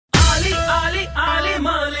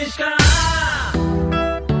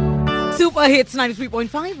Super hits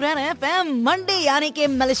 93.5 red FM Monday यानी कि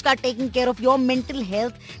Malishka taking care of your mental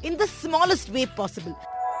health in the smallest way possible.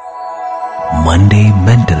 Monday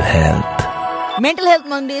mental health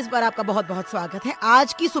Mondays पर आपका बहुत बहुत स्वागत है।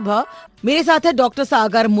 आज की सुबह मेरे साथ है doctor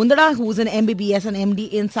Sagar Mundra, who is an MBBS and MD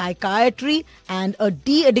in psychiatry and a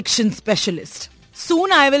de-addiction specialist. Soon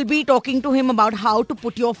I will be talking to him about how to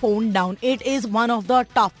put your phone down. It is one of the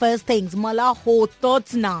toughest things. मला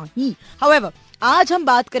होतच नाही. However, आज हम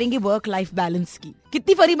बात करेंगे work life balance की।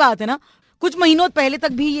 कितनी funny बात है ना। कुछ महीनों पहले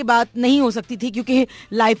तक भी ये बात नहीं हो सकती थी क्योंकि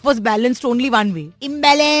life was balanced only one way,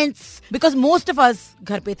 imbalance, because most of us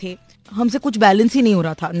घर पे थे, हमसे कुछ बैलेंस ही नहीं हो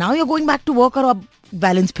रहा था। Now you are going back to work और अब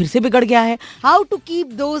बैलेंस फिर से बिगड़ गया है। How to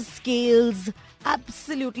keep those scales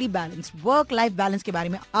absolutely balanced, work life balance के बारे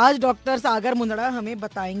में आज डॉक्टर सागर मुंदड़ा हमें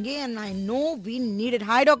बताएंगे and I know we need it.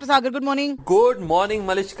 Hi doctor Sagar, good morning. Good morning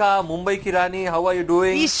Malishka, Mumbai की रानी, how are you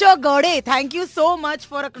doing? Ishwar Gaude, thank you so much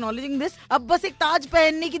for acknowledging this. अब बस एक ताज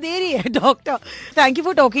पहनने की देरी है doctor. Thank you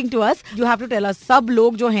for talking to us. You have to tell us, सब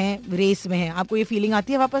लोग जो हैं रेस में हैं, आपको ये फीलिंग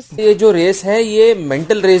आती है वापस? ये जो रेस है ये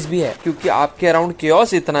मेंटल रेस भी है, क्योंकि आपके अराउंड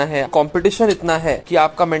केओस इतना है, कंपटीशन इतना है कि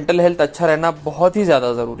आपका मेंटल हेल्थ अच्छा रहना बहुत ही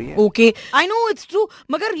ज्यादा जरूरी है। Okay, I know it's true,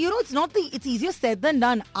 मगर you know it's not the it's easier said than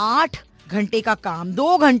done. 8 घंटे का काम,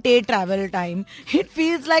 2 घंटे travel time, it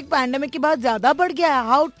feels like pandemic के बाद ज्यादा बढ़ गया है।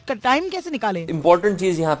 हाउ टाइम कैसे निकाले? इम्पोर्टेंट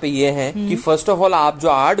चीज यहाँ पे ये है कि फर्स्ट ऑफ ऑल आप जो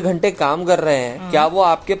 8 घंटे काम कर रहे हैं, क्या वो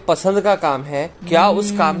आपके पसंद का काम है? क्या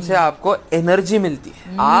उस काम से आपको एनर्जी मिलती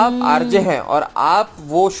है? आप आरजे हैं और आप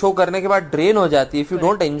वो शो करने के बाद ड्रेन हो जाती है, if you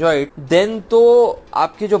don't enjoy it then तो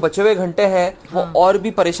आपके जो बचे हुए घंटे हैं वो और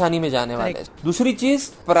भी परेशानी में जाने वाले हैं। दूसरी चीज,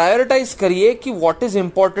 प्रायोरिटाइज करिए कि what is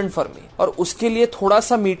important for me, और उसके लिए थोड़ा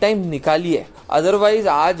सा मी टाइम निकालिए। अदरवाइज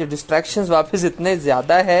आज डिस्ट्रैक्शंस वापस इतने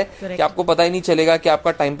ज्यादा है कि आपको पता ही नहीं चलेगा कि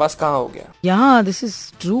आपका टाइम पास कहाँ हो गया। Yeah, this is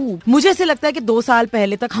true. मुझे ऐसे लगता है कि 2 साल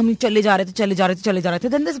पहले तक हम चले जा रहे थे।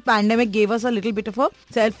 Then this pandemic gave us a little bit of a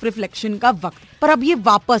self reflection का वक्त, पर अब ये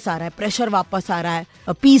वापस आ रहा है, प्रेशर वापस आ रहा है,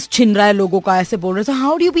 पीस छिन रहा है लोगों का, ऐसे बोल रहे हैं। So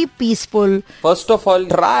how do you be peaceful? First of all,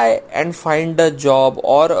 try and find a job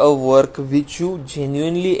or a work which you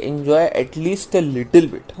genuinely enjoy at least a little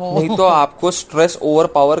bit. नहीं तो आपको स्ट्रेस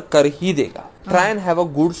ओवरपावर कर ही देगा। Try and have a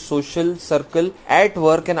good social circle at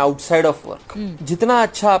work and outside of work. जितना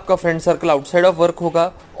अच्छा आपका friend circle outside of work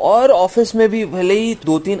होगा, और ऑफिस में भी भले ही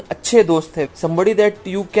 2-3 अच्छे दोस्त है, somebody that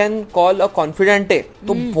you can call a confidant है,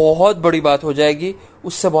 तो बहुत बड़ी बात हो जाएगी,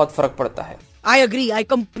 उससे बहुत फर्क पड़ता है। I agree, I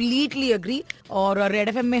completely agree. और रेड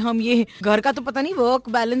एफएम में हम ये घर का तो पता नहीं, वर्क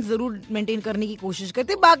बैलेंस जरूर मेंटेन करने की कोशिश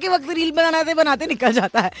करते, बाकी वक्त रील बनाते निकल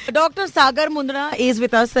जाता है। Doctor Sagar Mundada is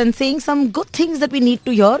with us and saying some good things that we need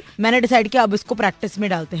to hear. मैंने डिसाइड किया अब इसको प्रैक्टिस में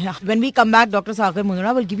डालते हैं। When we come back, doctor Sagar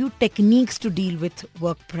Mundada will give you techniques to deal with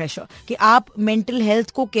work pressure, कि आप मेंटल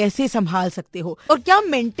हेल्थ को कैसे संभाल सकते हो और क्या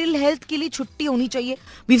मेंटल हेल्थ के लिए छुट्टी होनी चाहिए।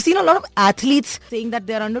 We have seen a lot of athletes saying that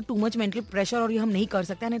they are under too much mental pressure और ये हम नहीं कर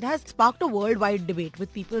सकते, and it has sparked a world wide debate with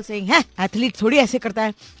people saying है एथलीट थोड़ी ऐसे करता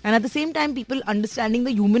है, and at the same time people understanding the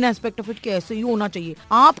human aspect of it कि ऐसे ही होना चाहिए।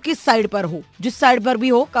 आप किस साइड पर हो? जिस साइड पर भी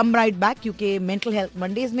हो, कम राइट बैक, क्योंकि मेंटल हेल्थ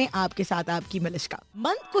मंडेज में आपके साथ आपकी मलिश्का।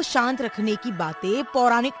 मन को शांत रखने की बातें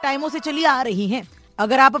पौराणिक टाइमों से चली आ रही हैं।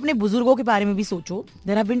 अगर आप अपने बुजुर्गों के बारे में भी सोचो,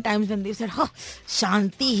 there have been times when they said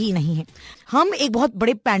शांति ही नहीं है। हम एक बहुत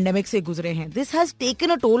बड़े पैंडेमिक से गुजरे हैं। This has taken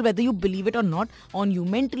a toll, whether you believe it or not, on you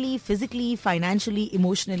mentally, physically, financially,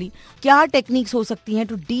 emotionally. क्या टेक्निक्स हो सकती हैं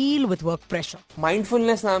to deal with work pressure?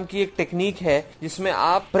 Mindfulness नाम की एक टेक्निक है जिसमें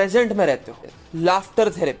आप प्रेजेंट में रहते हो। लाफ्टर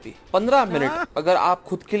थेरेपी 15 मिनट अगर आप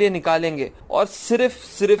खुद के लिए निकालेंगे और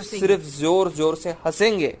सिर्फ जोर से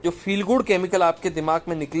हंसेंगे, जो फील गुड केमिकल आपके दिमाग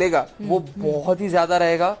में निकलेगा वो बहुत ही ज्यादा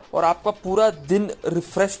रहेगा और आपका पूरा दिन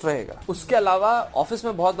रिफ्रेश्ड रहेगा। उसके अलावा ऑफिस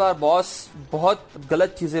में बहुत बार बॉस बहुत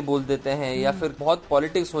गलत चीजें बोल देते हैं या फिर बहुत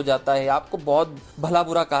पॉलिटिक्स हो जाता है, आपको बहुत भला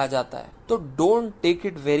बुरा कहा जाता है, तो don't take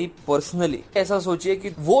it very personally. ऐसा सोचिए कि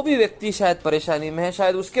वो भी व्यक्ति शायद परेशानी में है,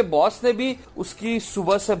 शायद उसके बॉस ने भी उसकी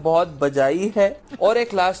सुबह से बहुत बजाई है। और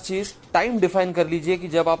एक लास्ट चीज, टाइम डिफाइन कर लीजिए कि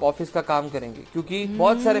जब आप ऑफिस का काम करेंगे, क्योंकि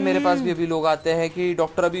बहुत सारे मेरे पास भी अभी लोग आते हैं कि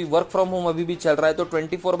डॉक्टर अभी वर्क फ्रॉम होम अभी भी चल रहा है, तो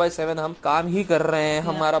 24/7 हम काम ही कर रहे हैं,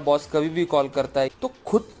 हमारा बॉस कभी भी कॉल करता है। तो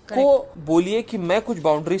खुद को बोलिए कि मैं कुछ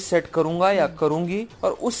बाउंड्री सेट करूंगा या करूंगी,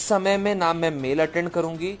 और उस समय में ना मैं मेल अटेंड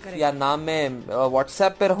करूंगी या ना मैं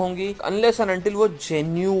व्हाट्सएप पे रहूंगी, अनलेस एंड अनटिल वो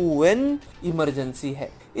जेन्युइन इमरजेंसी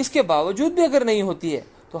है। इसके बावजूद भी अगर नहीं होती है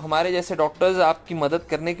तो हमारे जैसे डॉक्टर्स आपकी मदद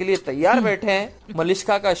करने के लिए तैयार बैठे हैं।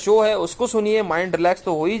 मलिश्का का शो है, उसको सुनिए, माइंड रिलैक्स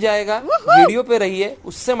तो हो ही जाएगा। वीडियो पे रहिए,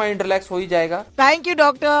 उससे माइंड रिलैक्स हो ही जाएगा। Thank you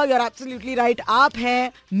doctor, you are absolutely right. आप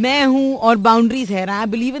हैं, मैं हूँ और बाउंड्रीज है। I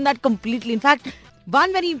believe in that completely. In fact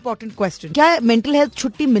one very important question, क्या मेंटल हेल्थ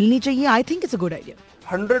छुट्टी मिलनी चाहिए? I think it's a good idea.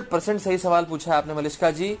 100% सही सवाल पूछा है आपने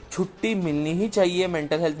मलिष्का जी। छुट्टी मिलनी ही चाहिए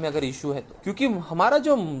मेंटल हेल्थ में अगर इश्यू है तो, क्योंकि हमारा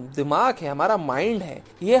जो दिमाग है, हमारा माइंड है,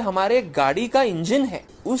 ये हमारे गाड़ी का इंजन है।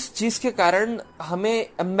 उस चीज के कारण हमें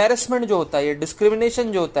एम्बैरेसमेंट जो होता है,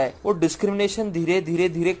 डिस्क्रिमिनेशन जो होता है, वो डिस्क्रिमिनेशन धीरे धीरे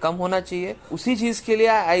धीरे कम होना चाहिए। उसी चीज के लिए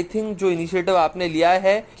आई थिंक जो इनिशिएटिव आपने लिया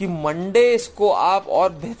है कि मंडे को आप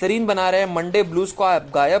और बेहतरीन बना रहे हैं, मंडे ब्लूज को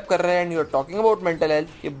आप गायब कर रहे हैं and you are talking about mental health,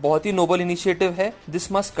 ये बहुत ही नोबल इनिशिएटिव है।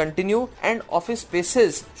 This must continue and office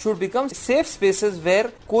spaces should become safe spaces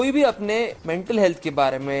where कोई भी अपने मेंटल हेल्थ के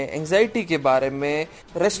बारे में, एंजाइटी के बारे में,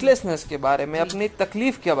 रेस्टलेसनेस के बारे में, अपनी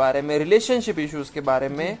तकलीफ के बारे में, रिलेशनशिप इश्यूज के बारे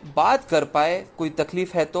में बात कर पाए, कोई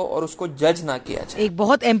तकलीफ है तो, और उसको जज ना किया जाए। एक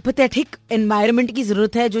बहुत एम्पैथेटिक एनवायरनमेंट की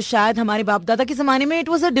जरूरत है, जो शायद हमारे बाप दादा के जमाने में it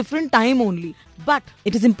was a different time only, but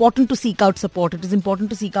it is important to seek out support, it is important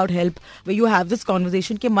to seek out help way you have this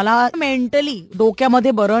conversation की मला मेंटली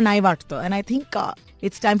डोक्यामध्ये बरं नाही वाटतं, and I think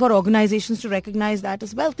it's time for organizations to recognize that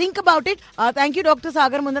as well. Think about it. Thank you, Dr.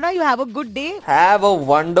 Sagar Mundra. You have a good day. Have a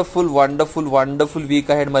wonderful, wonderful, wonderful week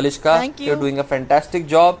ahead, Malishka. Thank you. You're doing a fantastic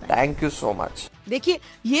job. Thank you so much. देखिए,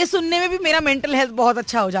 ये सुनने में भी मेरा mental health बहुत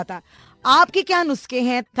अच्छा हो जाता है। आपके क्या नुस्खे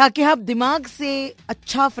हैं ताकि आप दिमाग से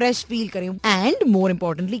अच्छा फ्रेश फील करें? एंड मोर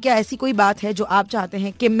इम्पोर्टेंटली, क्या ऐसी कोई बात है जो आप चाहते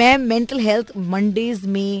हैं कि मैं मेंटल हेल्थ मंडेज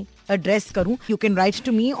में एड्रेस करूं? You can write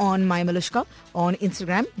to me on my Malishka on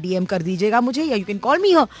Instagram, DM कर दीजिएगा मुझे, या you can call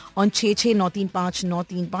me on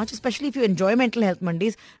 66935935। Specially if you enjoy mental health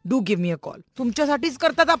Mondays, do give me a call. तुमच्यासाठीच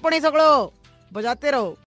करतात आपण हे सगळं, बजाते रहो.